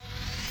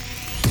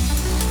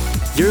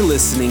You're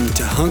listening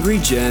to Hungry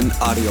Gen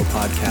audio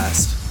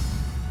podcast.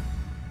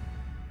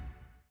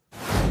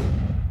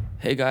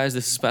 Hey guys,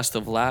 this is Pastor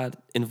Vlad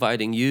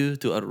inviting you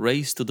to a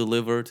Race to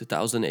Deliver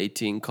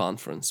 2018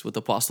 conference with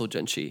Apostle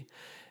Gen Chi.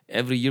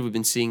 Every year we've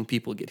been seeing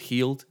people get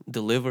healed,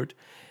 delivered,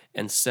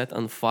 and set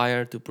on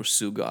fire to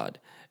pursue God.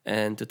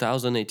 And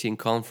 2018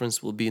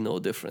 conference will be no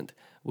different.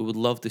 We would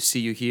love to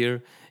see you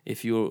here.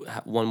 If you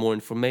want more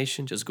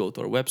information, just go to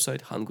our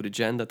website,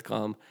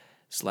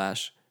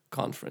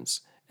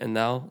 hungrygen.com/conference. And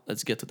now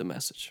let's get to the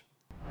message.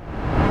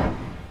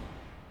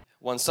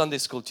 One Sunday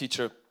school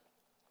teacher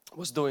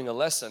was doing a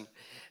lesson,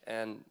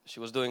 and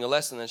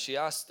she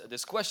asked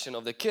this question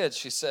of the kids.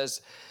 She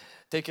says,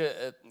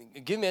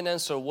 give me an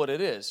answer what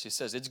it is. She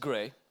says, it's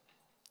gray,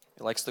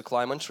 it likes to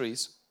climb on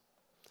trees,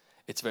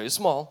 it's very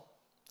small,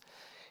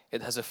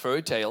 it has a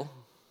furry tail,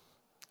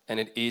 and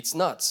it eats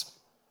nuts.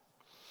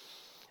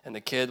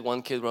 And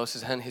one kid rose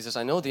his hand. He says,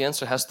 I know the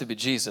answer has to be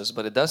Jesus,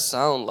 but it does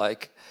sound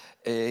like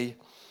a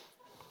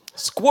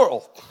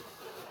squirrel.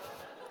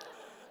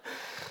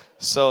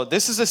 So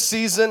this is a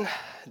season.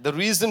 The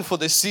reason for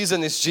this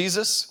season is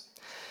Jesus.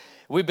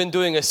 We've been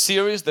doing a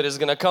series that is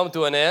going to come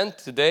to an end.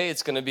 Today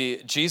it's going to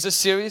be Jesus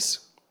series.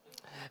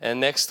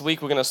 And next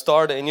week we're going to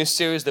start a new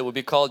series that will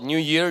be called New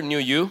Year, New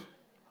You.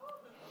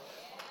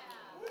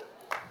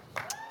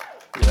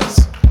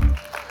 Yes.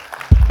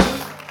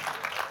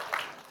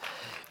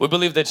 We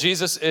believe that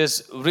Jesus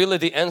is really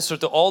the answer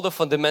to all the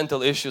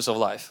fundamental issues of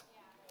life.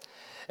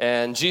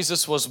 And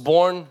Jesus was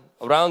born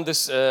around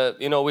this,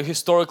 we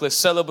historically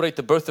celebrate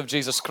the birth of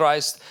Jesus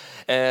Christ,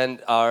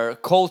 and our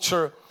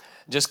culture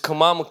just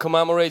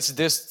commemorates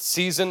this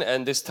season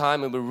and this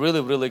time, and we're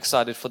really, really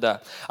excited for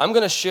that. I'm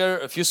going to share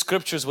a few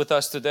scriptures with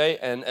us today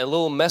and a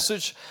little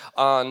message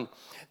on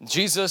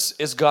Jesus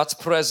is God's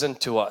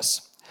present to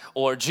us,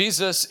 or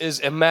Jesus is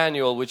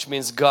Emmanuel, which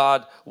means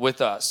God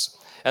with us.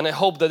 And I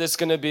hope that it's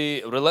going to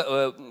be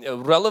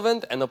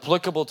relevant and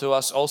applicable to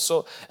us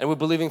also. And we're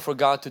believing for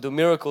God to do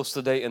miracles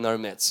today in our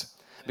midst,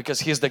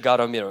 because He's the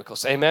God of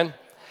miracles. Amen?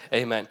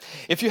 Amen.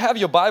 If you have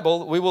your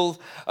Bible, we will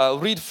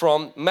read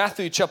from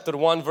Matthew chapter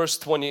 1 verse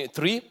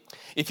 23.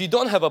 If you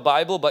don't have a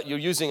Bible but you're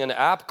using an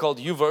app called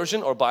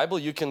YouVersion or Bible,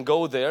 you can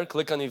go there,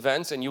 click on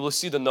events, and you will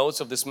see the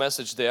notes of this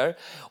message there.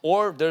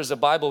 Or there's a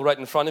Bible right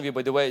in front of you.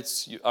 By the way,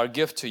 it's our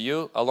gift to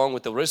you along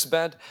with the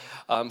wristband,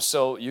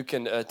 so you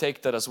can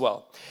take that as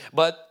well.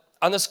 But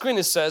on the screen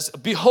it says,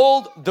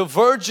 behold, the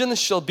virgin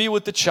shall be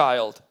with the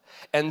child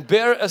and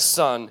bear a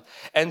son,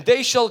 and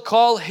they shall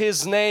call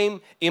his name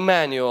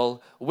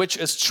Emmanuel, which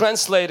is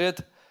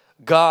translated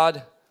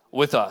God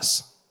with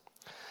us.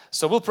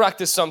 So we'll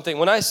practice something.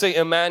 When I say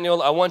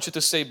Emmanuel, I want you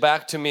to say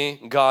back to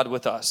me, God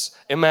with us.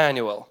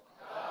 Emmanuel.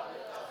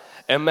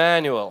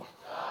 Emmanuel.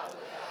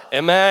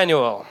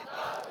 Emmanuel.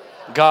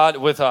 God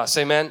with us.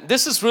 Amen.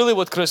 This is really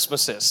what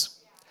Christmas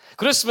is.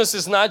 Christmas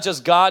is not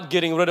just God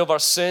getting rid of our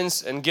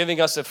sins and giving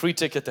us a free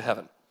ticket to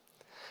heaven.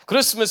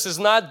 Christmas is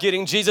not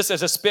getting Jesus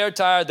as a spare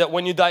tire that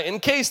when you die, in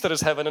case there is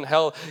heaven and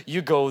hell,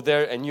 you go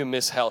there and you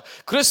miss hell.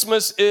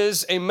 Christmas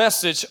is a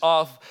message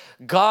of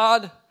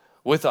God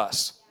with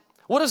us.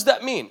 What does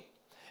that mean?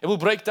 And we'll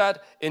break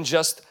that in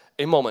just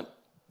a moment.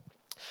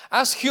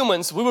 As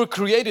humans, we were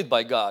created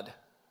by God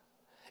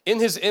in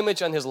His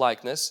image and His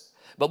likeness,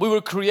 but we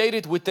were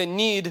created with a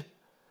need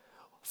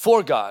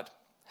for God.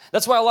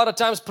 That's why a lot of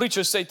times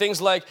preachers say things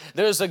like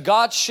there's a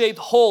God-shaped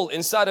hole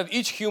inside of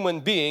each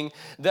human being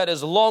that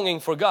is longing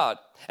for God.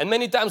 And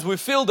many times we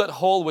fill that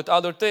hole with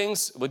other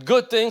things, with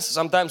good things.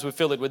 Sometimes we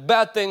fill it with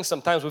bad things.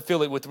 Sometimes we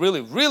fill it with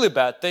really, really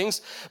bad things.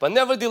 But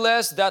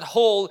nevertheless, that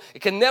hole,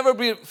 it can never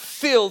be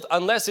filled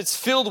unless it's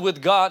filled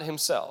with God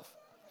Himself.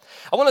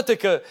 I want to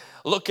take a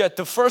look at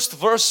the first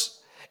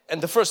verse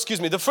and the first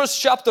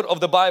chapter of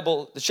the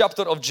Bible, the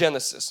chapter of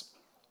Genesis.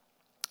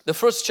 The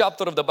first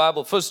chapter of the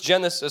Bible, first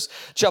Genesis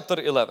chapter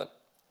 11.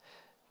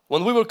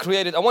 When we were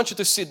created, I want you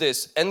to see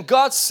this. And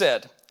God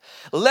said,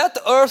 let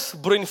earth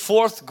bring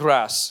forth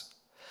grass,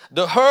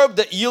 the herb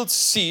that yields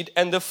seed,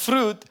 and the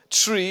fruit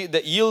tree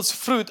that yields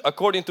fruit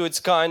according to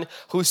its kind,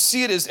 whose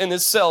seed is in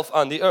itself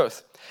on the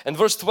earth. And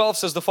verse 12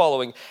 says the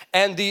following,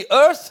 and the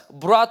earth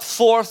brought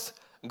forth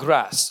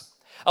grass.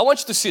 I want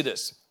you to see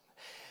this.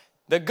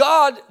 That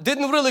God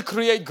didn't really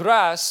create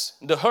grass,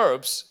 the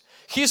herbs.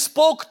 He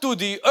spoke to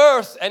the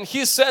earth and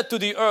He said to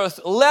the earth,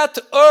 let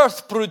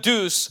earth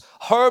produce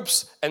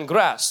herbs and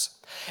grass.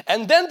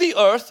 And then the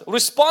earth,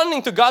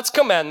 responding to God's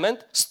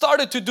commandment,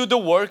 started to do the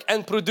work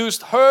and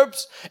produced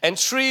herbs and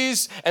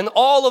trees and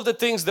all of the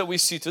things that we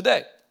see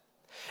today.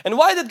 And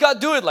why did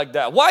God do it like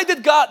that? Why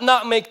did God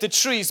not make the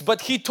trees,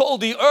 but He told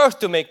the earth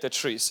to make the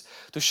trees?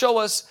 To show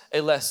us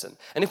a lesson.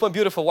 And if my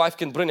beautiful wife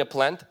can bring a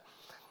plant.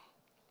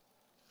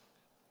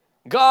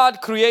 God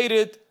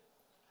created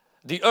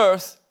the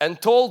earth and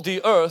told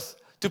the earth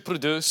to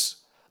produce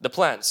the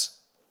plants.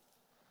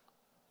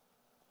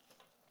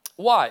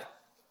 Why?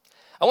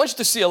 I want you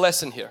to see a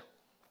lesson here.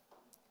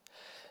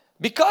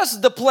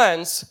 Because the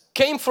plants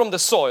came from the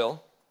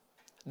soil,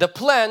 the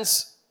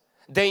plants,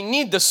 they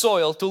need the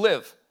soil to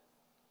live.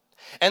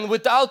 And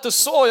without the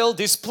soil,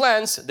 these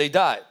plants, they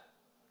die.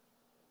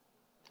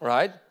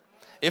 right?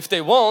 If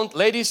they won't,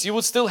 ladies, you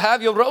would still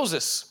have your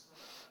roses.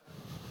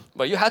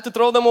 But you had to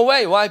throw them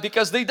away. Why?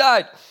 Because they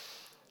died.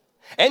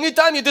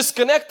 Anytime you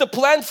disconnect the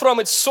plant from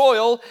its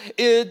soil,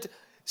 it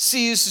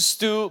ceases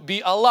to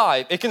be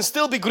alive. It can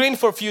still be green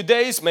for a few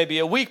days, maybe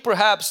a week,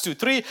 perhaps 2,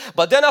 3,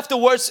 but then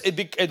afterwards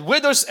it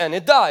withers and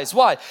it dies.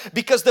 Why?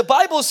 Because the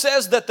Bible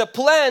says that the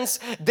plants,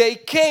 they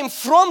came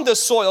from the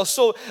soil.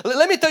 So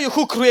let me tell you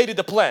who created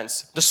the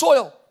plants. The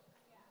soil.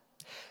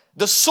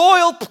 The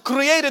soil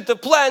created the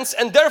plants,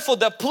 and therefore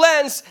the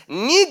plants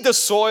need the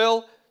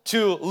soil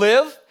to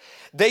live.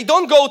 They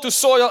don't go to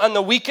soil on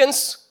the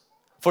weekends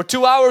for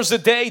 2 hours a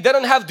day. They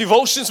don't have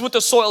devotions with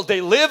the soil.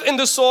 They live in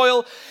the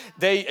soil.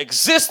 They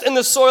exist in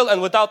the soil,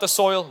 and without the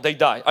soil they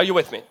die. Are you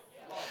with me?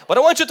 But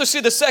I want you to see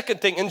the second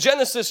thing in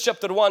Genesis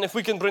chapter 1, if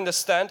we can bring the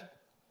stand.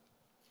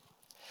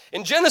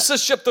 In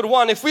Genesis chapter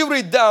 1, if we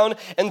read down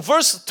in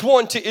verse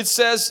 20, it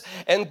says,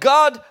 "And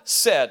God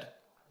said,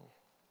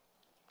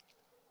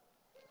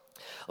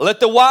 let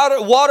the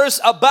waters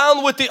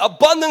abound with the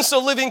abundance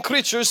of living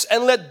creatures,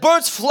 and let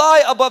birds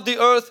fly above the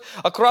earth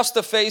across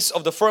the face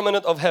of the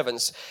firmament of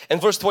heavens." And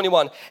verse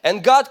 21,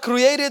 "And God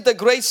created the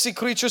great sea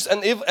creatures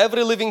and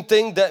every living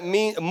thing that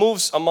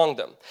moves among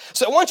them."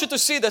 So I want you to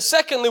see that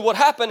secondly what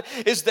happened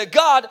is that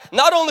God,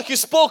 not only He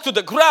spoke to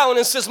the ground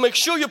and says, make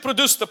sure you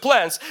produce the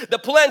plants. The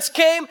plants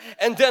came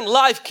and then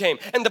life came.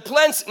 And the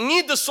plants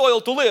need the soil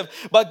to live.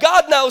 But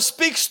God now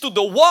speaks to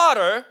the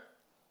water,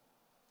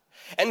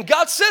 and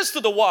God says to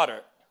the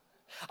water,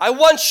 I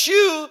want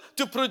you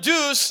to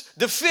produce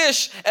the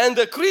fish and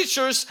the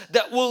creatures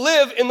that will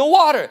live in the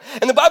water.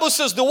 And the Bible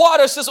says the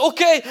water says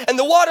okay, and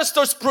the water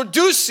starts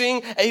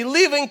producing a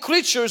living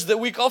creatures that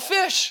we call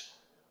fish.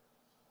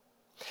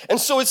 And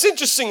so it's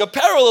interesting, a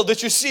parallel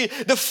that you see,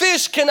 the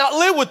fish cannot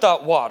live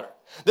without water.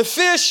 The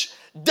fish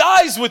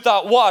dies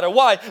without water.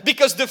 Why?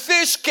 Because the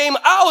fish came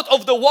out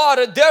of the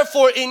water,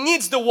 therefore it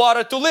needs the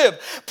water to live.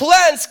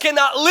 Plants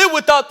cannot live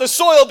without the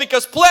soil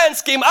because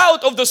plants came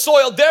out of the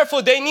soil,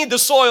 therefore they need the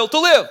soil to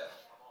live.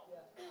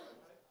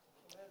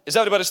 Is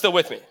everybody still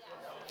with me?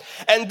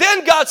 And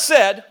then God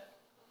said,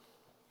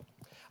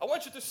 I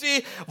want you to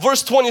see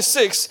verse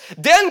 26.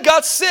 Then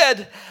God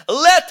said,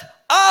 let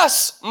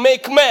us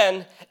make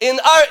man in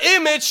our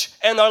image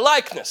and our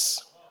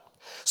likeness.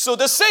 So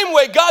the same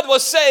way God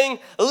was saying,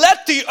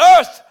 let the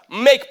earth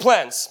make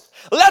plants,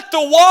 let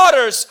the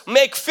waters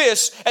make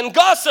fish, and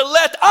God said,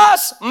 let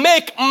us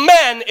make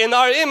man in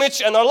our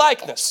image and our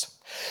likeness.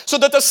 So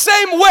that the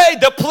same way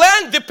the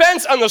plant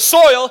depends on the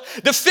soil,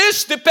 the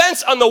fish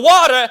depends on the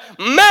water,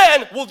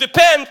 man will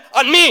depend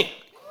on me.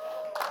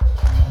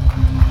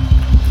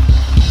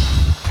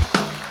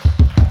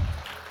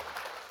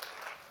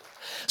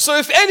 So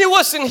if any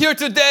was in here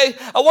today,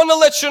 I want to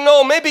let you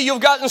know, maybe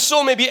you've gotten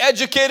so maybe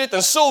educated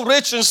and so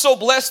rich and so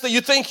blessed that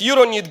you think you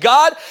don't need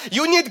God.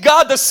 You need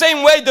God the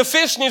same way the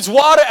fish needs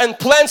water and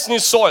plants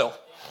need soil.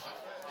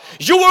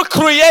 You were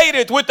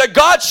created with a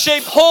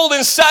God-shaped hole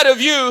inside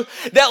of you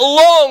that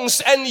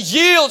longs and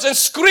yields and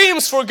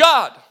screams for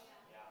God.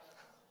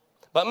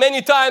 But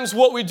many times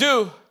what we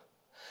do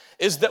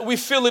is that we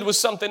fill it with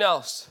something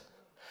else.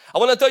 I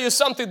want to tell you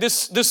something,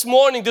 this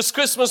morning, this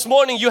Christmas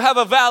morning, you have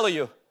a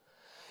value.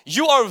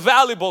 You are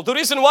valuable. The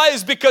reason why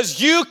is because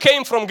you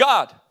came from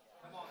God.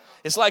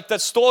 It's like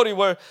that story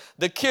where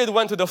the kid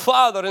went to the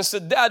father and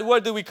said, Dad, where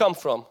did we come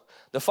from?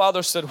 The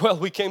father said, well,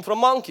 we came from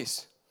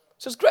monkeys.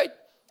 He says, great.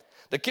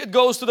 The kid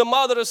goes to the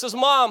mother and says,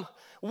 Mom,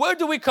 where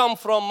do we come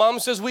from? Mom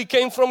says, we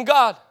came from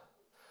God.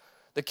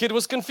 The kid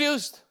was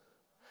confused.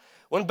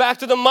 Went back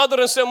to the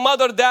mother and said,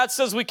 Mother, Dad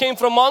says we came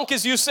from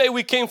monkeys. You say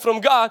we came from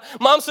God.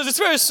 Mom says, it's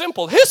very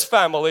simple. His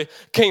family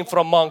came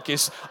from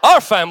monkeys. Our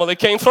family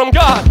came from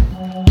God.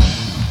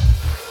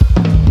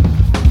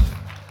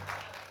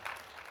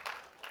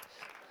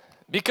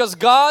 Because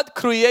God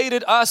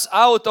created us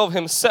out of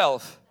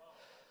Himself,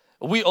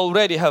 we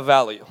already have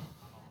value.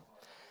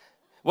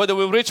 Whether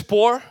we're rich,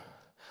 poor,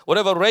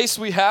 whatever race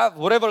we have,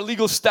 whatever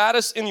legal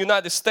status in the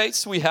United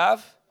States we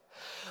have,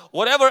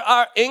 whatever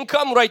our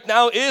income right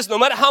now is, no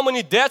matter how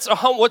many debts or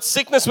what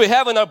sickness we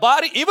have in our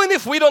body, even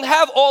if we don't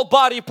have all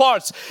body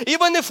parts,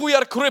 even if we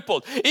are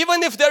crippled,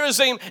 even if there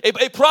is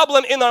a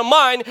problem in our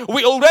mind,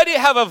 we already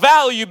have a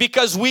value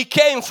because we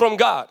came from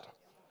God.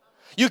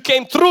 You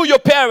came through your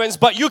parents,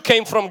 but you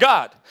came from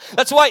God.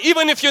 That's why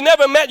even if you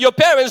never met your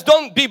parents,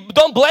 don't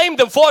blame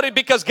them for it,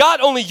 because God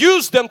only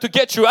used them to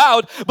get you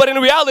out, but in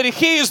reality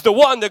He is the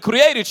one that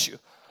created you.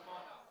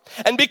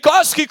 And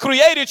because He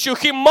created you,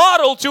 He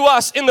modeled to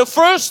us in the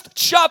first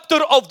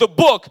chapter of the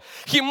book,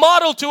 He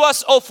modeled to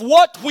us of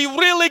what we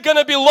really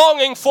gonna be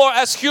longing for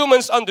as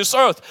humans on this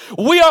earth.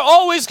 We are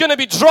always gonna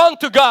be drawn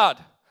to God.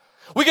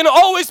 We're gonna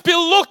always be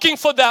looking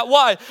for that.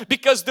 Why?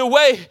 Because the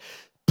way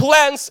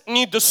plants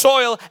need the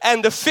soil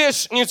and the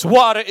fish needs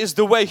water is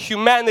the way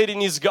humanity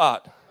needs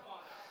God.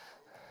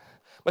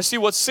 But see,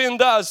 what sin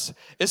does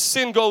is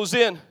sin goes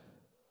in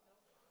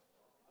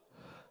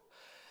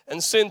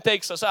and sin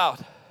takes us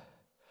out.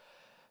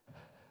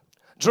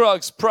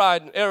 Drugs,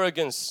 pride,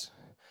 arrogance,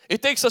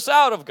 it takes us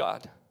out of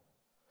God.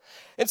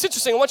 It's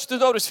interesting. I want you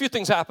to notice a few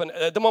things happen.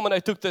 At the moment I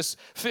took this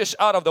fish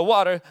out of the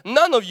water,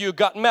 none of you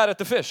got mad at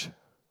the fish.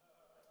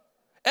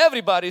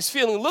 Everybody's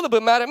feeling a little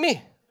bit mad at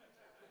me.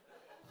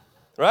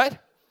 Right?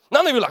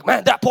 None of you are like,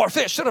 man, that poor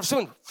fish should have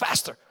swum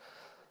faster.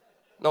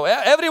 No,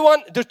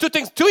 everyone, there's two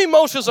things, two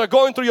emotions are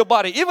going through your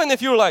body. Even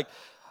if you're like,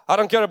 I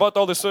don't care about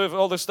all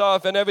this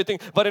stuff and everything.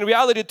 But in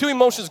reality, two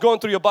emotions going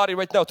through your body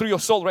right now, through your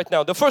soul right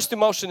now. The first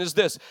emotion is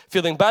this,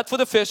 feeling bad for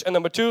the fish. And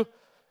number two,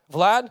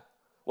 Vlad,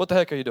 what the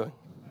heck are you doing?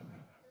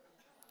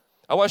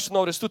 I want you to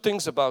notice two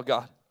things about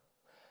God.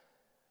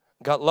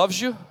 God loves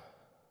you,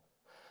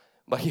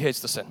 but He hates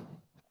the sin.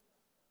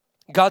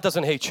 God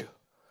doesn't hate you.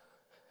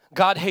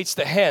 God hates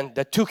the hand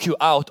that took you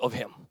out of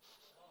Him.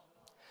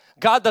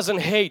 God doesn't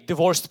hate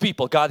divorced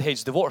people. God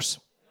hates divorce.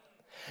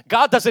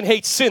 God doesn't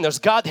hate sinners.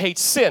 God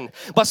hates sin.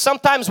 But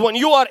sometimes when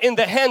you are in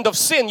the hand of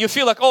sin, you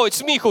feel like, oh,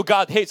 it's me who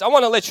God hates. I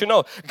want to let you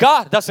know,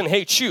 God doesn't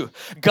hate you.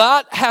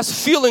 God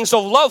has feelings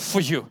of love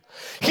for you.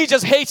 He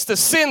just hates the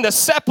sin that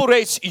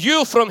separates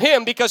you from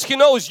Him, because He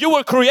knows you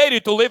were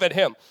created to live in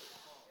Him.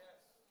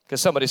 Can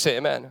somebody say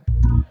amen?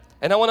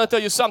 And I want to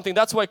tell you something.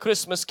 That's why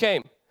Christmas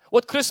came.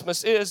 What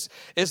Christmas is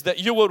that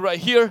you were right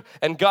here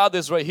and God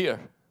is right here.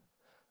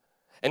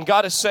 And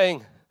God is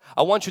saying,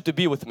 I want you to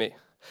be with me.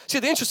 See,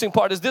 the interesting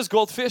part is this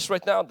goldfish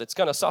right now that's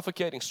kind of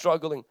suffocating,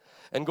 struggling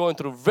and going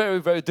through a very,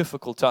 very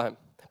difficult time.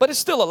 But it's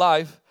still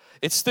alive.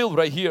 It's still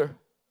right here.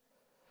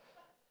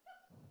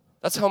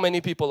 That's how many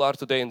people are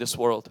today in this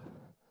world.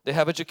 They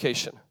have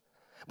education,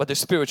 but they're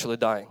spiritually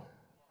dying.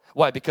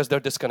 Why? Because they're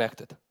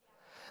disconnected.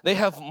 They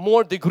have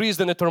more degrees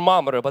than a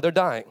thermometer, but they're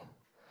dying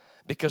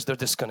because they're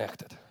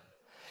disconnected.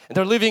 And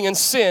they're living in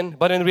sin,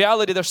 but in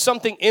reality there's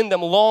something in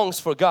them longs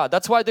for God.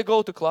 That's why they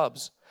go to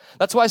clubs.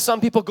 That's why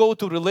some people go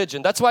to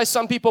religion. That's why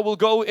some people will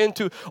go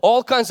into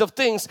all kinds of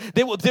things.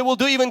 They will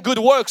do even good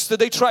works that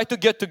they try to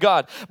get to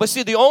God. But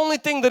see, the only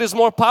thing that is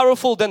more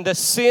powerful than the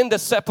sin that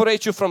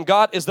separates you from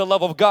God is the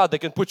love of God that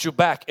can put you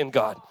back in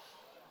God.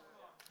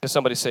 Can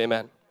somebody say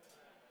amen?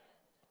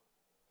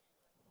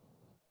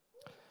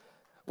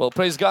 Well,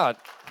 praise God.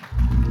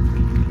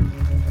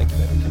 Thank you,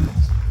 baby.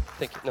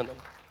 Thank you. No.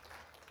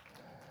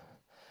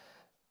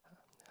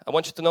 I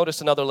want you to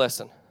notice another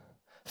lesson.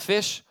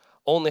 Fish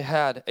only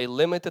had a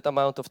limited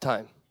amount of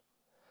time,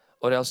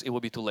 or else it will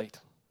be too late.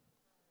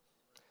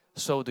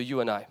 So do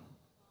you and I.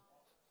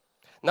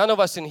 None of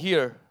us in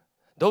here,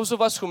 those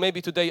of us who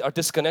maybe today are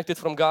disconnected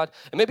from God,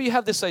 and maybe you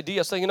have this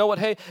idea saying, you know what,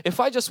 hey, if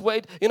I just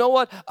wait, you know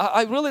what,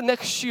 I really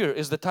next year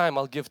is the time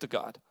I'll give to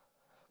God.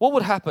 What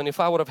would happen if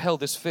I would have held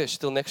this fish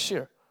till next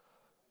year?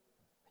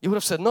 You would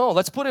have said, no,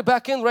 let's put it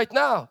back in right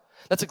now.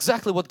 That's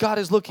exactly what God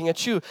is looking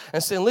at you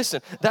and saying,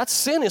 listen, that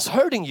sin is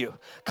hurting you.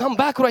 Come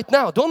back right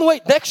now. Don't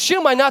wait. Next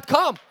year might not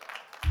come.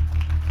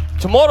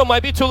 Tomorrow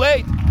might be too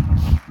late.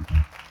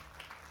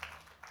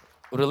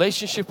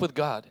 Relationship with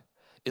God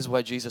is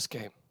why Jesus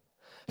came.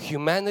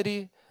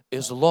 Humanity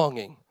is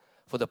longing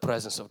for the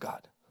presence of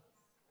God.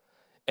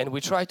 And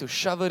we try to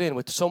shove it in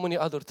with so many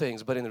other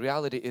things, but in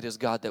reality it is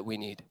God that we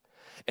need.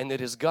 And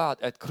it is God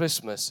at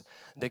Christmas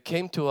that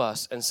came to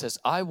us and says,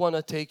 I want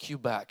to take you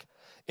back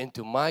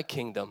into my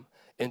kingdom,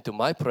 into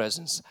my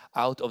presence,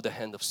 out of the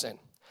hand of sin.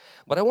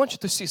 But I want you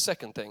to see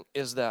second thing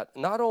is that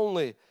not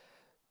only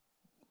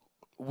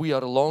we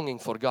are longing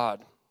for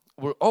God,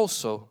 we're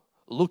also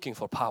looking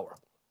for power.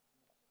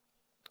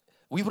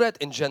 We read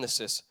in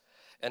Genesis,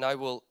 and I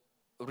will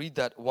read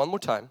that one more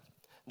time.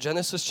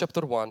 Genesis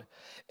chapter 1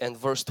 and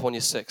verse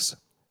 26.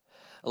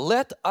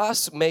 Let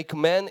us make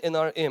man in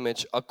our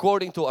image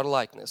according to our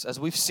likeness. As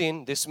we've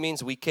seen, this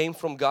means we came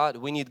from God.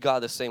 We need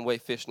God the same way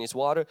fish needs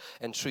water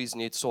and trees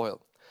need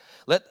soil.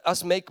 Let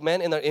us make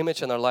man in our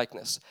image and our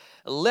likeness.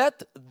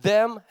 Let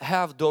them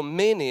have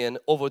dominion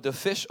over the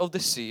fish of the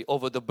sea,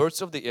 over the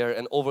birds of the air,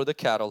 and over the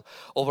cattle,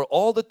 over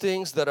all the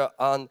things that are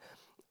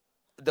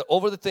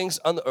over the things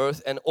on the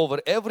earth, and over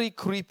every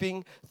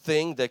creeping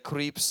thing that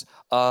creeps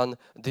on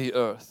the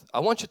earth. I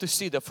want you to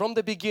see that from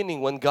the beginning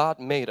when God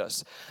made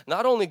us,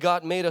 not only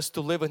God made us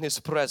to live in His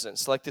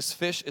presence, like this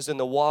fish is in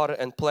the water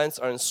and plants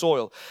are in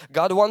soil.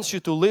 God wants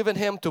you to live in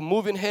Him, to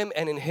move in Him,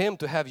 and in Him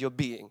to have your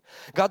being.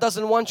 God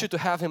doesn't want you to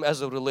have Him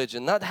as a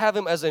religion, not have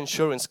Him as an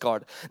insurance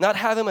card, not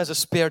have Him as a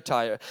spare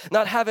tire,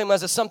 not have Him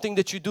as something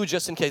that you do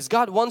just in case.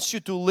 God wants you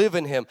to live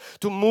in Him,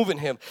 to move in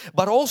Him.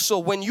 But also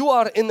when you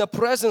are in the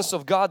presence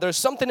of God, there's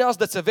something else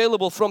that's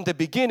available from the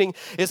beginning.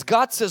 Is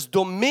God says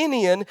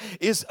dominion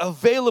is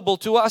available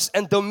to us,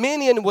 and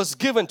dominion was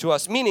given to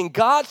us, meaning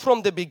God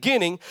from the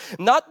beginning,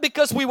 not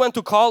because we went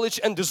to college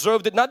and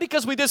deserved it, not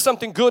because we did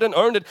something good and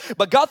earned it,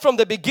 but God from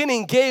the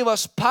beginning gave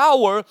us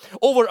power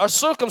over our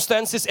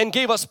circumstances and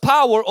gave us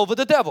power over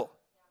the devil.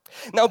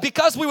 Now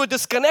because we were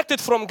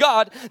disconnected from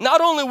God, not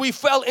only we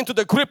fell into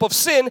the grip of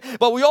sin,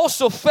 but we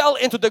also fell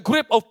into the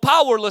grip of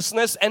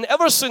powerlessness, and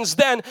ever since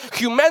then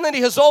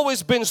humanity has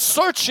always been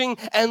searching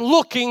and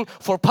looking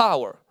for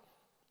power.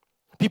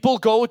 People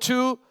go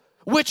to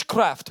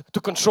witchcraft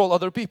to control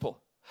other people.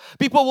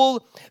 People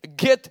will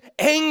get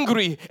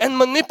angry and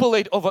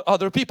manipulate over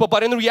other people.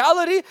 But in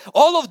reality,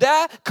 all of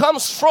that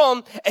comes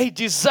from a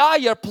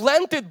desire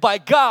planted by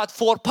God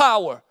for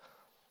power.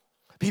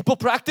 People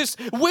practice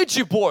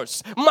Ouija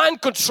boards,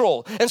 mind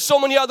control, and so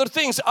many other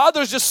things.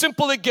 Others just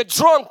simply get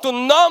drunk to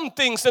numb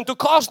things and to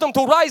cause them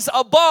to rise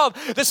above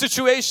the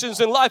situations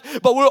in life.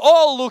 But we're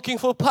all looking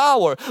for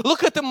power.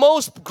 Look at the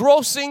most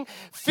grossing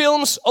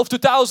films of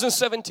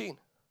 2017.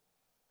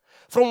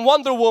 From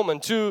Wonder Woman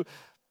to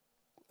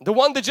the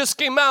one that just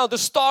came out, the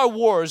Star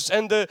Wars,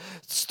 and the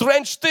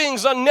Strange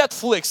Things on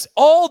Netflix.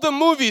 All the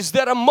movies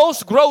that are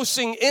most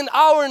grossing in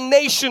our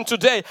nation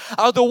today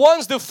are the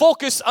ones that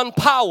focus on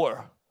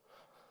power.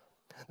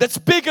 That's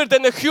bigger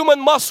than a human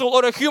muscle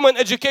or a human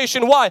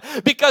education. Why?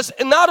 Because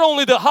not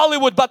only the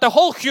Hollywood, but the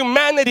whole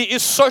humanity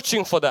is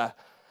searching for that.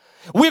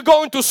 We're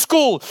going to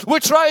school. We're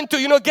trying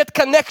to, get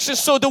connections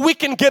so that we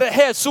can get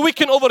ahead, so we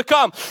can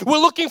overcome. We're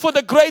looking for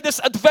the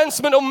greatest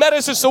advancement of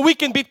medicine so we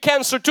can beat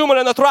cancer, tumor,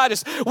 and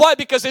arthritis. Why?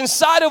 Because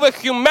inside of a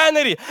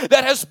humanity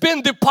that has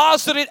been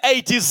deposited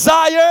a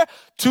desire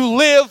to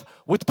live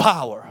with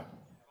power.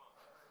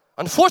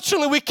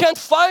 Unfortunately, we can't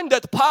find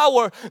that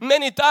power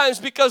many times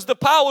because the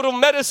power of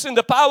medicine,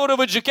 the power of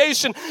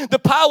education, the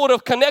power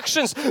of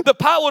connections, the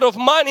power of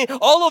money,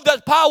 all of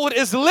that power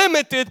is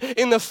limited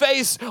in the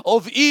face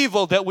of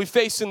evil that we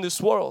face in this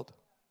world.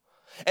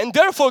 And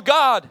therefore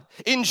God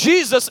in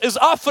Jesus is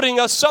offering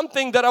us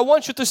something that I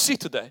want you to see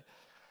today.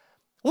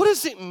 What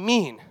does it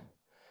mean,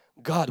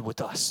 God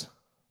with us?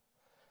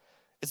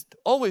 It's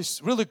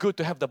always really good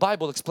to have the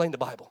Bible explain the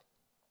Bible.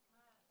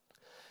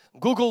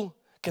 Google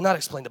cannot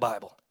explain the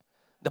Bible.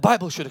 The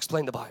Bible should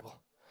explain the Bible.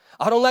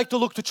 I don't like to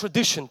look to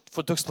tradition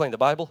to explain the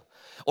Bible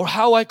or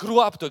how I grew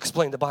up to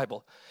explain the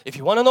Bible. If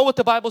you want to know what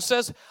the Bible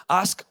says,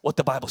 ask what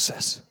the Bible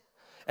says.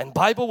 And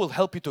Bible will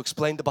help you to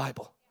explain the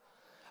Bible.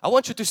 I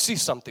want you to see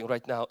something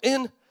right now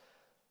in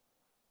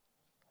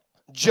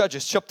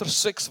Judges chapter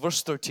 6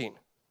 verse 13.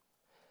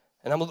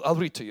 And I'll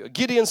read to you.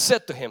 Gideon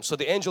said to him, so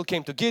the angel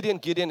came to Gideon.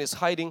 Gideon is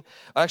hiding.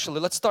 Actually,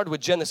 let's start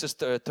with Genesis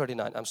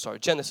 39.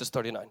 Genesis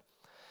 39.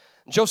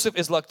 Joseph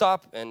is locked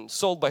up and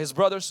sold by his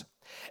brothers.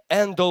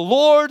 And the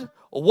Lord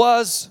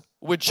was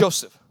with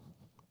Joseph.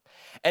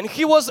 And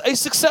he was a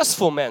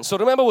successful man. So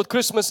remember what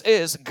Christmas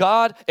is.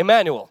 God,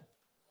 Emmanuel.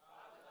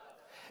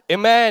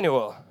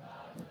 Emmanuel.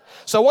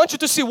 So I want you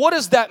to see, what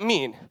does that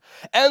mean?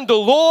 And the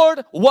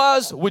Lord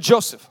was with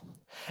Joseph.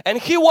 And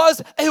he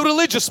was a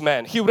religious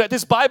man. He read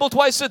his Bible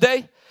twice a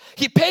day.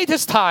 He paid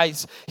his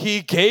tithes.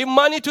 He gave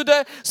money to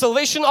the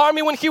Salvation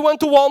Army when he went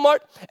to Walmart.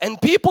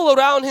 And people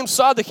around him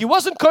saw that he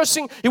wasn't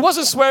cursing, he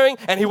wasn't swearing,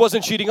 and he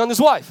wasn't cheating on his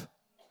wife.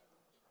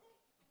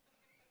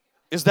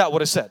 Is that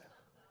what it said?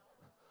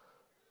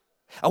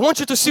 I want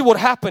you to see what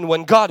happened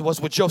when God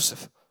was with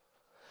Joseph.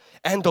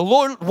 And the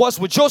Lord was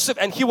with Joseph,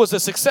 and he was a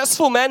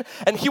successful man,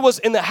 and he was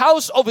in the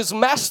house of his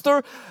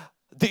master,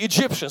 the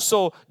Egyptian.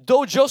 So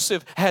though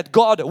Joseph had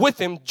God with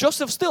him,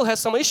 Joseph still has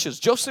some issues.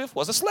 Joseph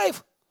was a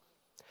slave.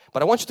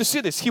 But I want you to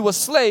see this. He was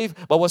slave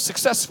but was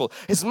successful.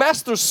 His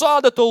master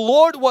saw that the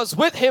Lord was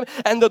with him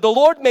and that the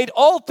Lord made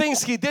all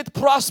things he did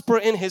prosper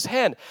in his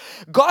hand.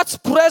 God's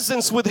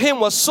presence with him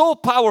was so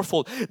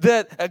powerful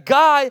that a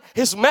guy,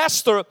 his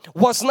master,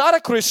 was not a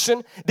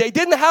Christian. They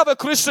didn't have a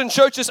Christian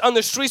churches on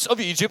the streets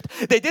of Egypt.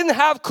 They didn't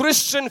have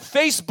Christian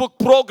Facebook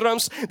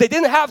programs. They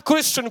didn't have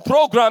Christian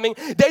programming.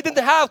 They didn't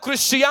have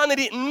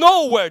Christianity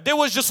nowhere. They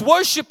was just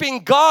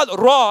worshiping God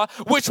Ra,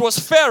 which was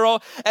Pharaoh.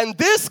 And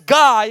this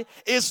guy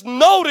is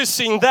noticing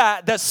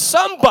that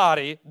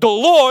somebody, the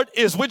Lord,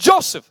 is with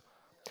Joseph.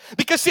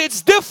 Because see,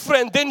 it's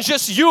different than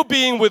just you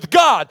being with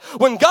God.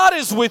 When God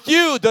is with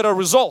you, there are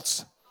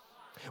results.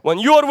 When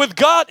you are with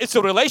God, it's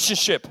a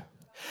relationship.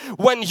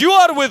 When you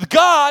are with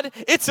God,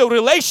 it's a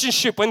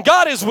relationship. When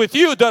God is with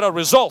you, there are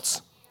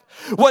results.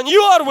 When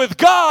you are with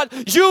God,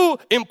 you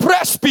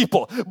impress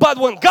people. But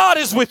when God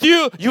is with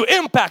you, you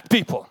impact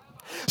people.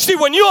 See,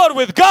 when you are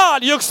with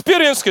God, you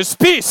experience His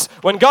peace.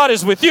 When God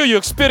is with you, you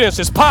experience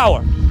His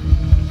power.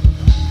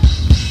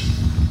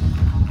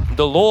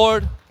 The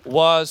Lord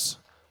was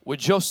with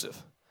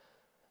Joseph.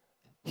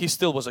 He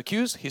still was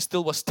accused, he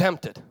still was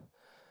tempted,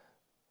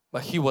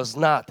 but he was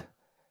not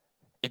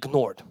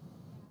ignored.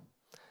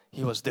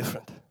 He was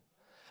different.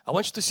 I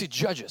want you to see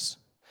Judges,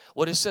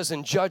 what it says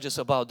in Judges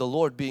about the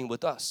Lord being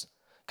with us.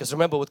 Because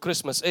remember what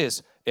Christmas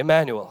is,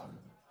 Emmanuel.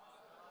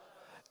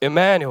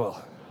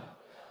 Emmanuel.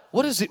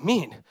 What does it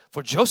mean?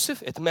 For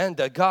Joseph, it meant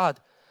that God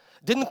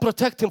didn't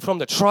protect him from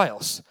the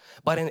trials,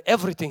 but in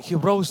everything he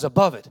rose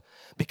above it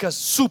because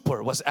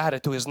super was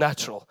added to his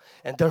natural,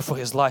 and therefore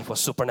his life was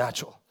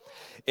supernatural.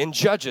 In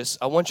Judges,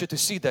 I want you to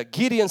see that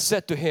Gideon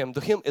said to him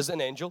is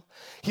an angel.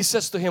 He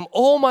says to him,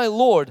 "Oh my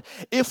Lord,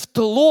 if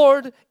the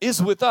Lord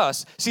is with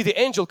us." See, the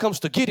angel comes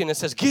to Gideon and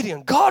says,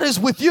 "Gideon, God is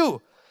with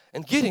you."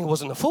 And Gideon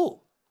wasn't a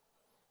fool.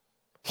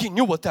 He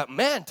knew what that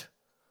meant.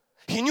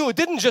 He knew it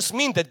didn't just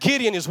mean that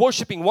Gideon is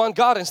worshiping one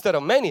God instead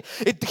of many.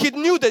 He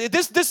knew that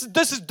this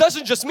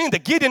doesn't just mean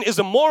that Gideon is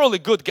a morally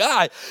good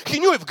guy. He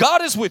knew if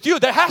God is with you,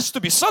 there has to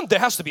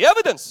be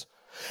evidence.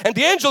 And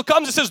the angel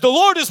comes and says, the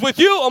Lord is with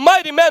you, a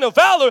mighty man of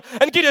valor.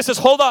 And Gideon says,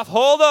 hold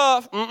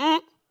off.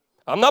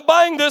 I'm not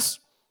buying this.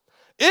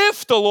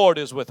 If the Lord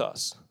is with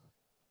us,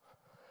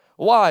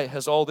 why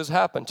has all this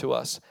happened to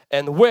us?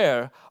 And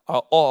where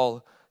are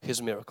all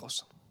His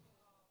miracles?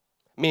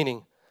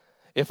 Meaning,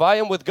 if I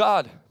am with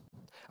God,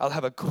 I'll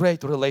have a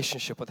great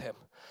relationship with Him.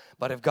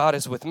 But if God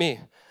is with me,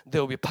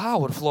 there will be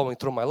power flowing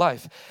through my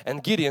life.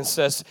 And Gideon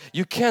says,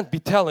 you can't be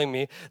telling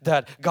me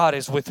that God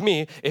is with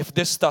me if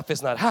this stuff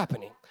is not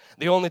happening.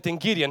 The only thing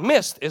Gideon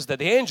missed is that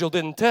the angel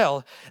didn't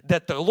tell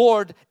that the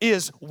Lord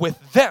is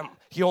with them.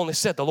 He only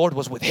said the Lord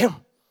was with him.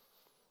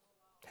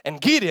 And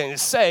Gideon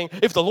is saying,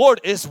 if the Lord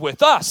is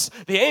with us,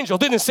 the angel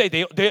didn't say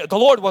the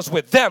Lord was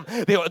with them.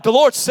 The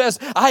Lord says,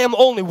 I am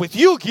only with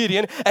you,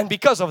 Gideon. And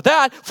because of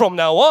that, from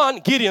now on,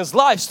 Gideon's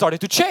life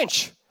started to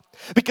change.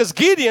 Because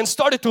Gideon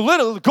started to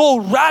literally go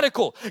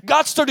radical.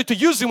 God started to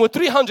use him with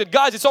 300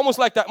 guys. It's almost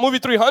like that movie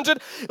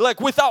 300. Like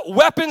without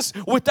weapons,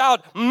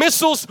 without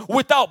missiles,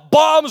 without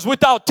bombs,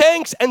 without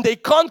tanks. And they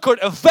conquered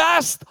a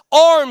vast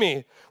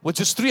army with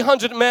just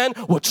 300 men,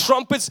 with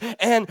trumpets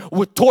and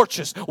with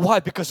torches. Why?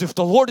 Because if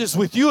the Lord is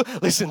with you,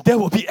 listen, there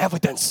will be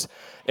evidence.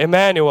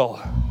 Emmanuel.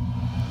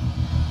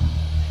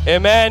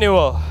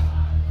 Emmanuel.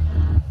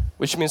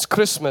 Which means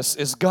Christmas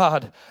is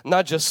God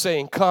not just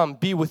saying, come,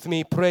 be with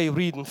me, pray,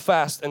 read and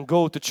fast and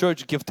go to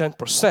church, give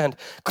 10%.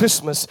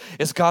 Christmas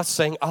is God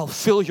saying, I'll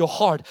fill your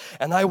heart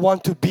and I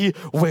want to be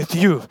with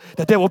you.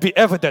 That there will be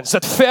evidence,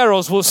 that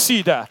Pharaohs will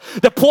see that,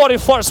 the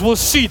Potiphars will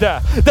see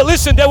that. That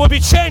listen, there will be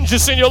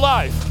changes in your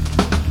life.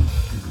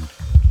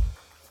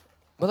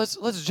 But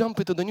let's jump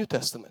into the New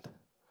Testament.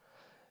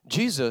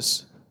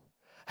 Jesus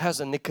has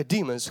a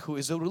Nicodemus who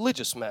is a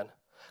religious man.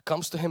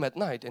 Comes to him at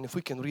night, and if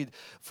we can read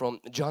from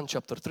John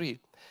chapter 3,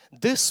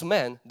 this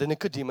man, the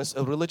Nicodemus,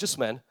 a religious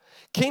man,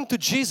 came to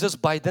Jesus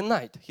by the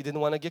night. He didn't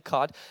want to get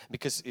caught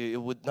because it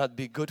would not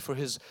be good for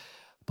his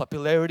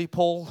popularity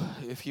poll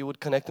if he would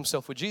connect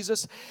himself with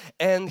Jesus.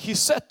 And he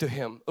said to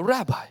him,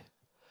 Rabbi,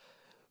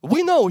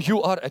 we know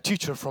you are a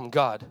teacher from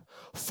God,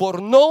 for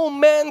no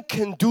man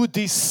can do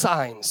these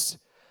signs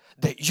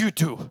that you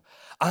do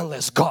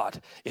unless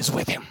God is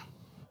with him.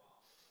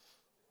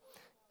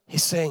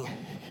 He's saying,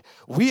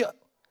 we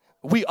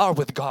are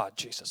with God,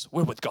 Jesus.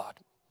 We're with God.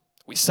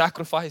 We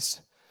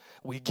sacrifice.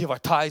 We give our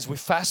tithes. We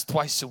fast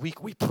twice a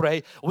week. We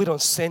pray. We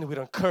don't sin. We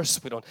don't curse.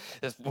 We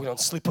don't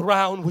sleep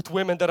around with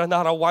women that are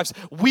not our wives.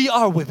 We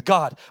are with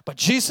God. But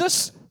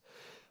Jesus,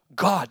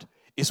 God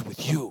is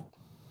with you.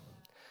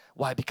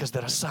 Why? Because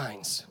there are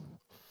signs.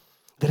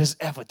 There is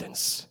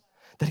evidence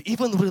that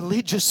even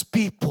religious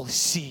people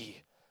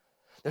see.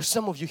 There's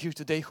some of you here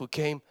today who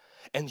came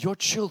and your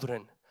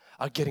children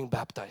are getting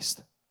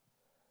baptized.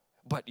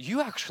 But you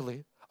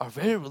actually are a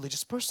very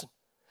religious person.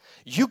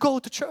 You go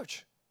to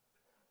church.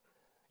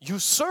 You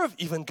serve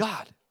even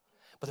God.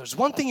 But there's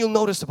one thing you'll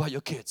notice about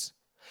your kids.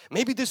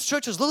 Maybe this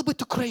church is a little bit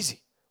too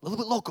crazy. A little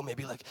bit local,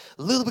 maybe like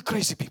a little bit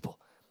crazy people.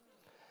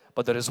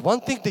 But there is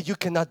one thing that you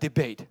cannot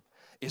debate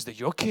is that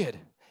your kid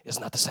is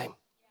not the same.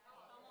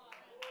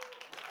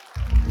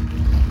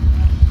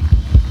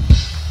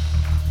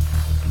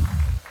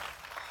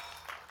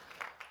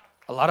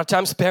 A lot of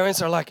times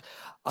parents are like,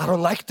 I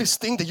don't like this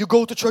thing that you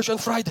go to church on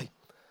Friday.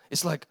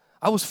 It's like,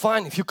 I was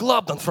fine if you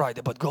clubbed on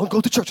Friday, but go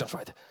to church on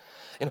Friday.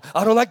 You know,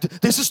 I don't like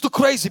this is too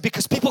crazy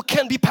because people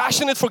can't be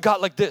passionate for God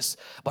like this.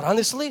 But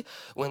honestly,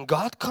 when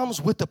God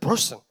comes with the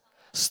person,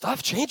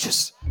 stuff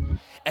changes.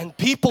 And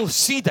people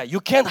see that. You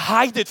can't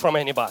hide it from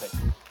anybody.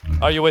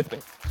 Are you with me?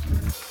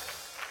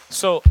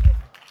 So,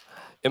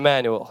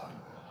 Emmanuel,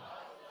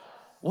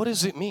 what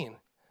does it mean?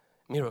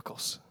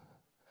 Miracles,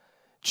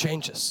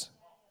 changes.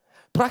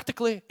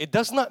 Practically, it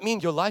does not mean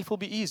your life will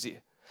be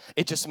easy.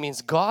 It just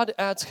means God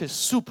adds His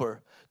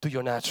super to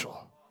your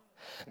natural.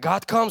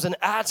 God comes and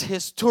adds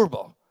His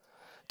turbo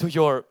to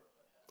your,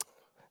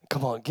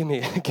 come on, give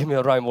me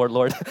a rhyme word,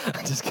 Lord.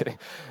 I'm just kidding.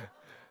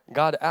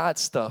 God adds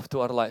stuff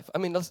to our life. I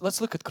mean,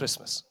 let's look at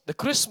Christmas. The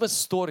Christmas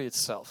story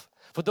itself.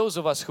 For those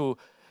of us who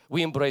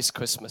we embrace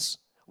Christmas,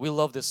 we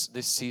love this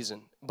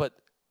season. But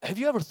have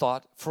you ever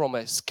thought from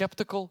a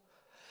skeptical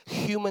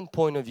human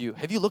point of view?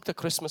 Have you looked at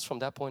Christmas from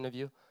that point of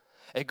view?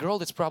 A girl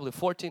that's probably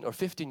 14 or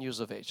 15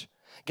 years of age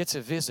gets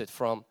a visit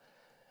from,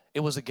 it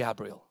was a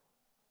Gabriel,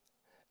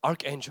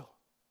 archangel,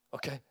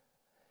 okay?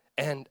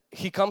 And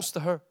he comes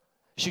to her,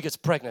 she gets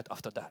pregnant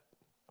after that.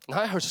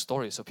 Now I heard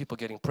stories of people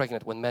getting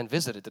pregnant when men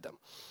visited them.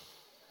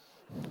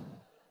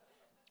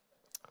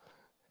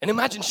 And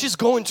imagine she's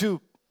going to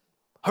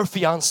her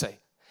fiance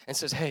and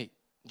says, hey,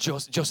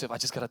 Joseph, I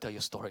just gotta tell you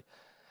a story.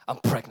 I'm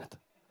pregnant.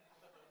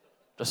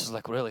 Joseph's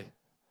like, really?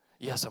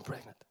 Yes, I'm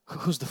pregnant.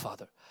 Who's the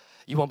father?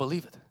 You won't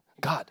believe it.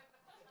 God.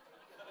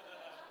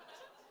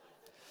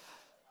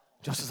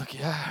 Joseph's like,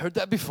 yeah, I heard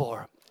that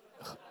before.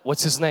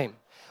 What's his name?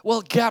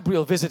 Well,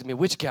 Gabriel visited me.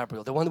 Which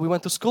Gabriel? The one we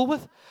went to school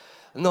with?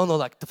 No,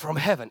 like from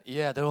heaven.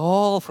 Yeah, they're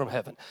all from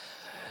heaven.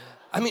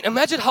 I mean,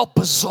 imagine how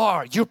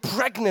bizarre. You're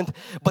pregnant,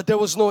 but there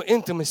was no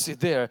intimacy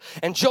there.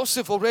 And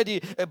Joseph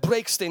already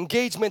breaks the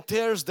engagement,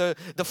 tears the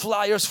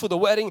flyers for the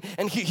wedding,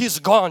 and he's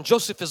gone.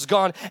 Joseph is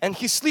gone, and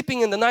he's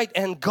sleeping in the night,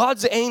 and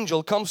God's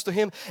angel comes to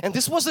him. And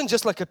this wasn't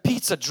just like a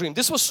pizza dream.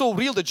 This was so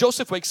real that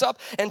Joseph wakes up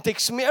and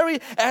takes Mary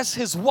as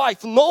his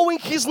wife, knowing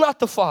he's not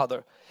the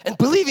father and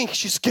believing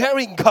she's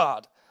carrying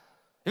God.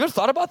 You ever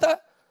thought about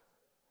that?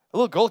 A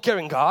little girl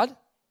carrying God?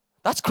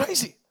 That's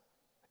crazy.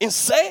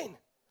 Insane.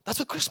 That's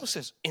what Christmas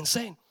is.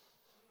 Insane.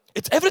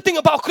 It's everything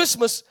about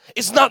Christmas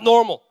is not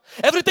normal.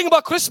 Everything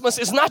about Christmas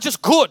is not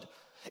just good.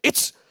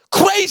 It's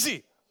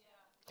crazy.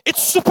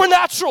 It's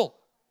supernatural.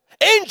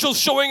 Angels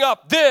showing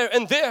up there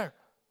and there.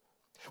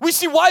 We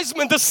see wise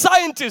men, the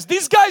scientists.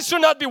 These guys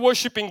should not be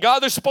worshiping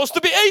God. They're supposed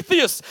to be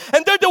atheists.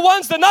 And they're the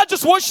ones that are not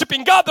just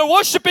worshiping God, they're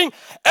worshiping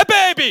a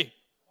baby.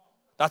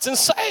 That's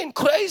insane,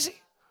 crazy.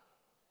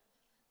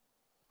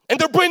 And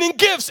they're bringing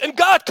gifts, and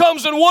God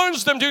comes and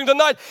warns them during the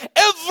night.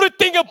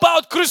 Everything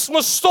about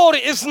Christmas story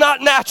is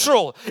not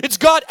natural. It's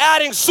God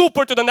adding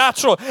super to the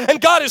natural. And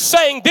God is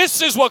saying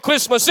this is what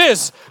Christmas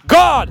is.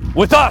 God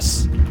with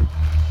us.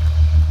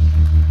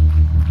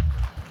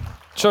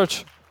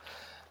 Church,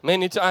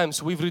 many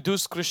times we've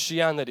reduced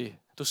Christianity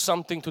to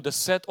something to the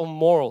set of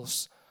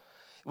morals.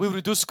 We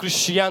reduce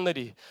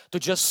Christianity to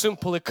just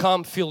simply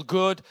come, feel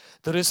good.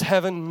 There is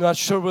heaven, not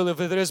sure really if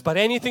there is, but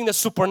anything that's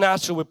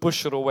supernatural, we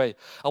push it away.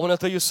 I want to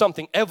tell you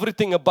something.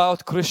 Everything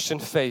about Christian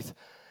faith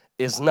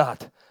is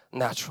not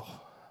natural.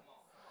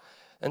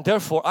 And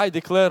therefore, I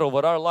declare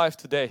over our life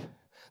today,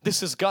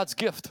 this is God's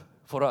gift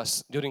for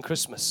us during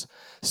Christmas.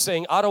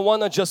 Saying, I don't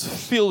want to just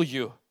fill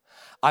you.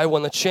 I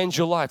want to change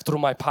your life through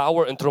my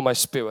power and through my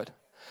spirit.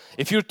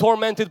 If you're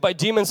tormented by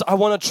demons, I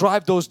want to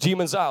drive those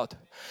demons out.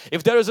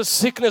 If there is a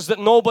sickness that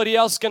nobody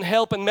else can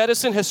help and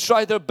medicine has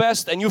tried their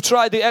best, and you've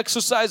tried the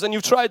exercise and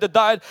you've tried the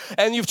diet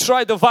and you've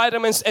tried the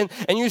vitamins, and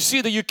you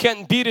see that you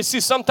can't beat it. See,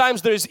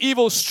 sometimes there is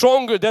evil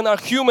stronger than our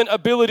human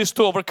abilities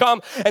to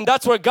overcome, and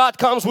that's where God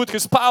comes with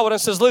His power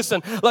and says,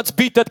 listen, let's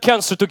beat that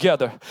cancer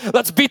together.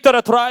 Let's beat that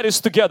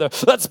arthritis together.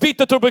 Let's beat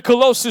the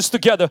tuberculosis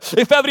together.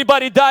 If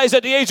everybody dies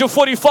at the age of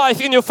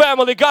 45 in your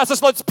family, God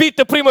says, let's beat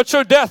the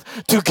premature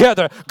death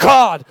together.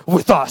 God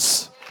with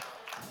us.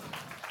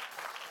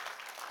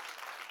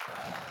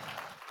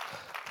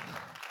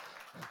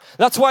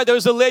 That's why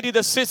there's a lady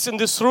that sits in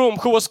this room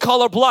who was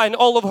colorblind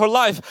all of her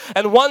life,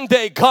 and one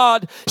day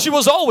she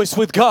was always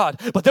with God,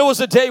 but there was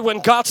a day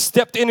when God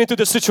stepped into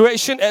the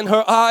situation and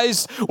her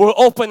eyes were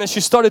open and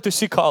she started to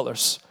see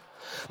colors.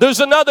 There's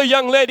another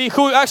young lady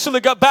who actually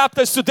got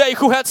baptized today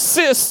who had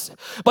cysts,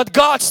 but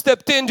God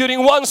stepped in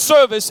during one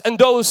service and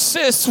those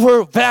cysts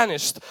were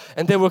vanished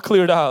and they were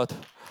cleared out.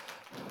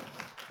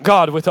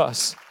 God with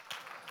us.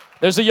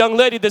 There's a young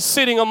lady that's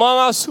sitting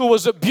among us who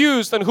was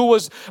abused and who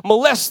was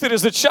molested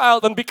as a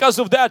child, and because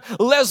of that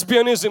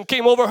lesbianism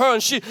came over her,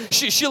 and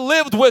she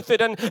lived with it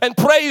and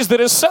praised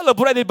it and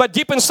celebrated, but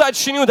deep inside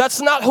she knew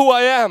that's not who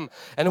I am.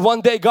 And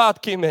one day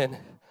God came in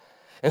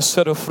and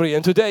set her free,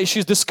 and today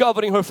she's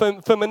discovering her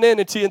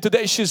femininity, and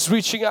today she's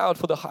reaching out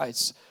for the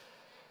heights.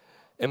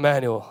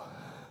 Emmanuel.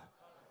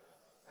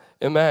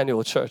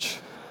 Emmanuel, church.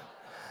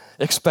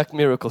 Expect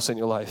miracles in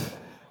your life.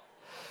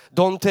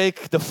 Don't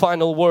take the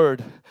final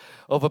word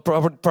of a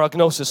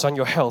prognosis on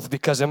your health,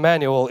 because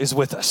Emmanuel is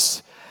with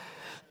us.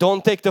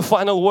 Don't take the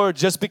final word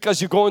just because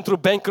you're going through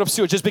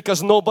bankruptcy or just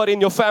because nobody in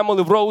your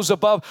family rose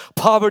above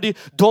poverty.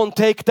 Don't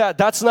take that.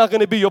 That's not going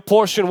to be your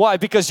portion. Why?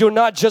 Because you're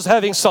not just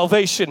having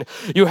salvation.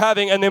 You're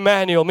having an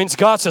Emmanuel. Means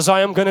God says,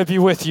 I am going to be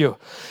with you.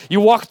 You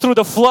walk through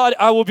the flood,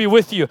 I will be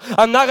with you.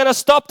 I'm not going to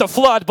stop the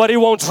flood, but it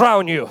won't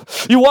drown you.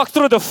 You walk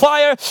through the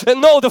fire, and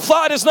no, the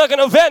flood is not going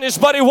to vanish,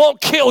 but it won't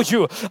kill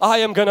you. I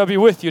am going to be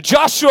with you.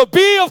 Joshua,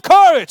 be of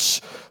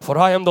courage, for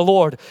I am the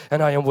Lord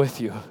and I am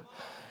with you.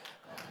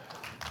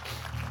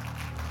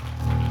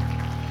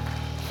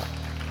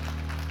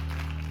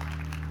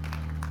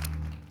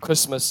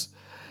 Christmas,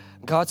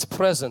 God's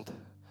present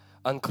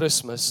on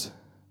Christmas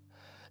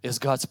is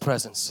God's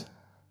presence.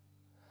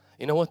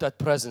 You know what that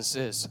presence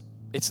is?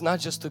 It's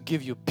not just to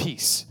give you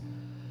peace,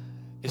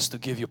 it's to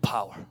give you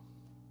power.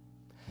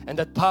 And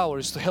that power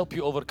is to help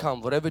you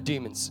overcome whatever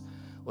demons,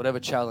 whatever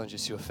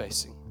challenges you're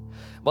facing.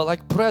 But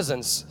like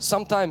presents,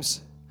 sometimes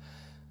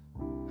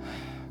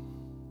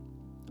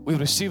we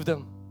receive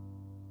them,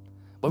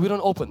 but we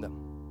don't open them.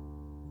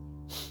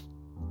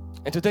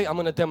 And today I'm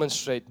going to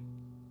demonstrate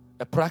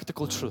a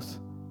practical truth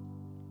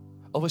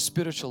of a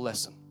spiritual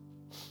lesson.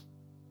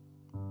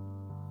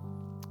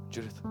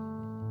 Judith,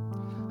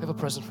 I have a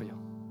present for you.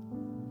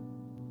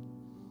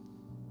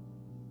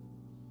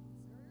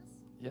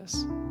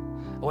 Yes,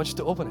 I want you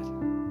to open it.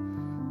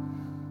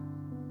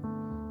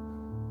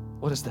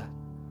 What is that?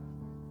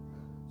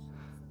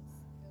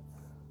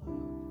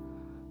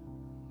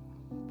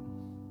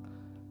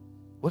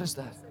 What is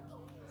that?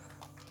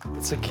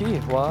 It's a key.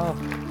 Wow.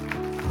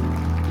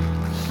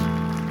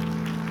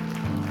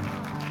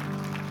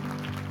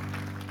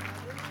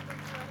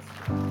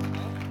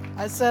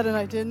 I said, and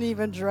I didn't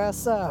even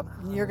dress up.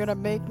 And you're going to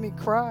make me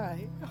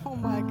cry. Oh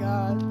my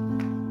God.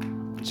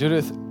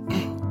 Judith,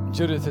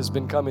 Judith has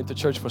been coming to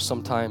church for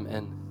some time,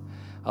 and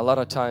a lot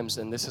of times,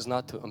 and this is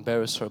not to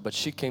embarrass her, but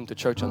she came to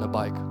church on a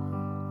bike.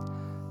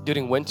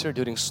 During winter,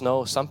 during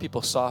snow, some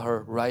people saw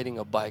her riding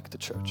a bike to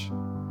church.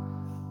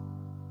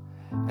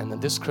 And then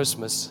this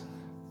Christmas,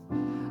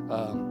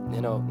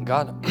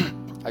 God,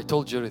 I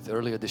told Judith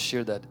earlier this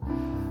year that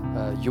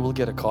you will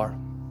get a car.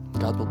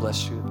 God will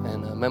bless you.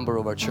 And a member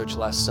of our church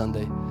last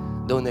Sunday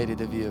donated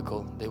a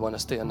vehicle. They want to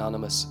stay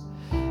anonymous.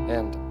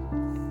 And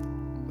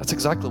that's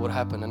exactly what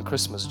happened on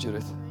Christmas,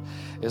 Judith,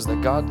 is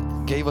that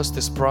God gave us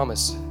this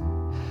promise.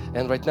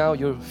 And right now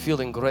you're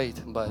feeling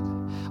great, but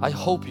I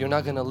hope you're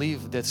not going to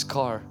leave this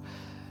car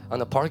on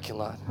the parking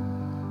lot.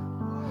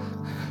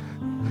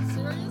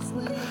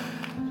 Seriously?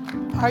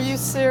 Are you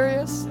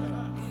serious?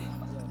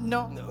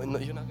 No. No,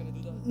 you're not going to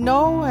do that?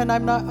 No, and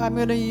I'm not. I'm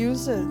going to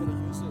use it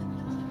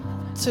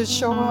to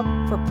show up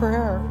for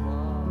prayer.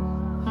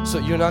 So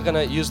you're not going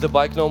to use the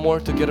bike no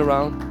more to get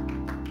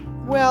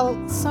around? Well,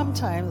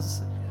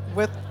 sometimes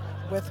with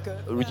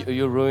good.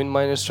 You ruined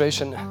my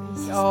illustration.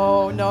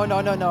 Oh,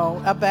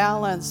 no. A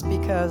balance,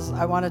 because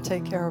I want to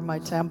take care of my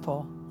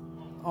temple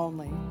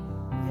only.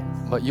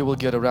 Yes. But you will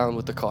get around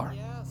with the car.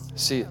 Yes.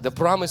 See, the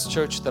promise,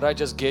 church, that I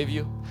just gave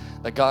you,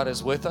 that God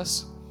is with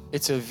us,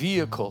 it's a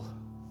vehicle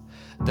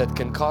that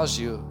can cause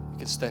you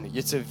can stand it.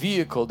 It's a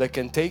vehicle that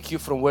can take you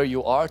from where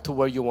you are to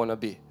where you want to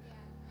be.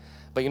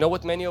 But you know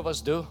what many of us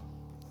do?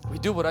 We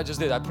do what I just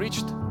did. I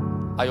preached.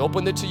 I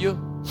opened it to you.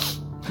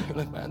 You're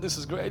like, man, this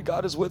is great.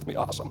 God is with me.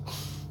 Awesome.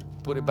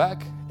 Put it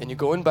back and you're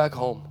going back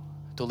home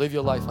to live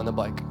your life on a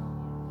bike.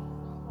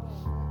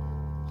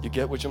 You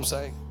get what I'm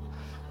saying?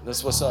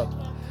 That's what's up.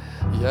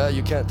 Yeah,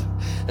 you can't.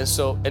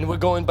 And we're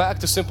going back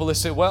to simply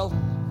say, well,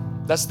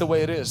 that's the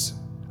way it is.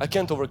 I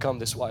can't overcome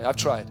this. Why? I've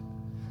tried.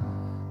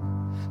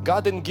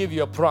 God didn't give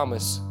you a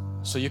promise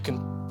so you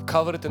can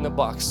cover it in a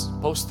box,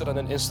 post it on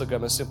an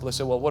Instagram and simply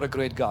say, well, what a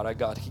great God I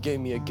got. He gave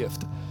me a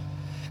gift.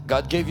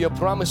 God gave you a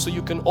promise so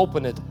you can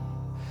open it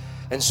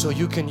and so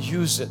you can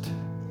use it.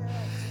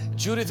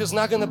 Judith is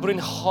not going to bring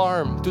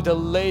harm to the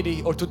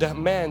lady or to the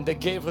man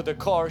that gave her the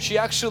car. She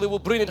actually will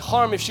bring it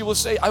harm if she will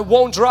say, I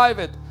won't drive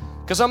it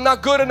because I'm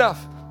not good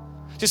enough.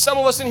 See, some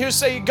of us in here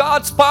say,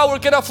 God's power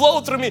cannot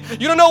flow through me.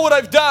 You don't know what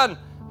I've done.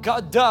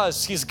 God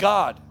does. He's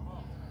God.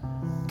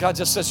 God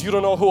just says, you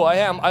don't know who I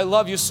am. I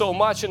love you so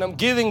much and I'm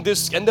giving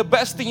this, and the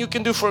best thing you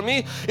can do for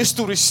me is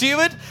to receive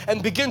it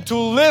and begin to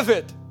live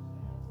it.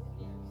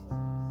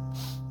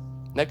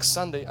 Next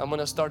Sunday, I'm going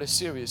to start a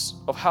series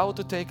of how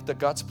to take the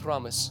God's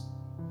promise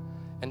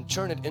and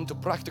turn it into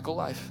practical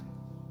life.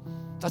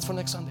 That's for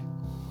next Sunday.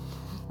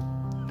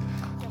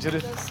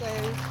 Judith. Just say,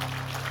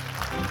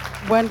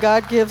 when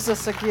God gives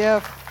us a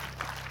gift,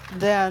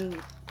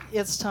 then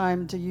it's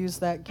time to use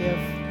that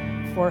gift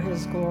for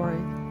His glory.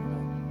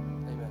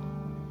 Amen.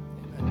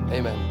 Amen.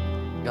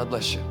 Amen. God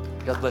bless you.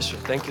 God bless you.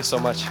 Thank you so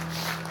much.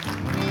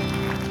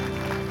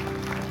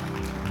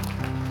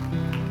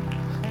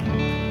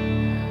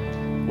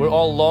 We're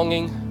all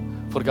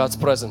longing for God's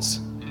presence,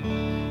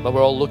 but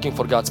we're all looking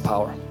for God's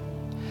power.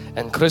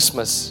 And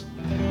Christmas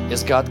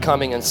is God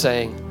coming and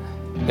saying,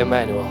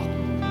 Emmanuel,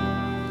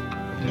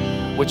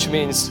 which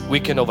means we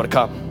can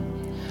overcome,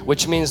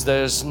 which means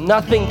there's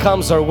nothing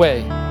comes our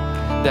way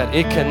that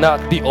it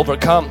cannot be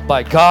overcome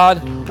by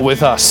God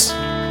with us.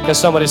 Can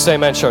somebody say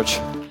amen, church?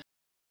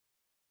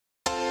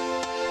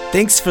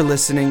 Thanks for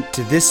listening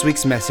to this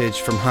week's message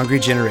from Hungry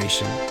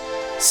Generation.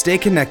 Stay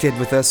connected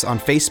with us on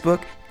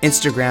Facebook,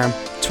 Instagram,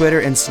 Twitter,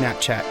 and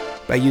Snapchat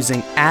by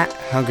using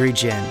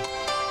 @HungryGen.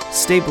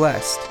 Stay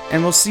blessed,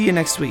 and we'll see you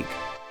next week.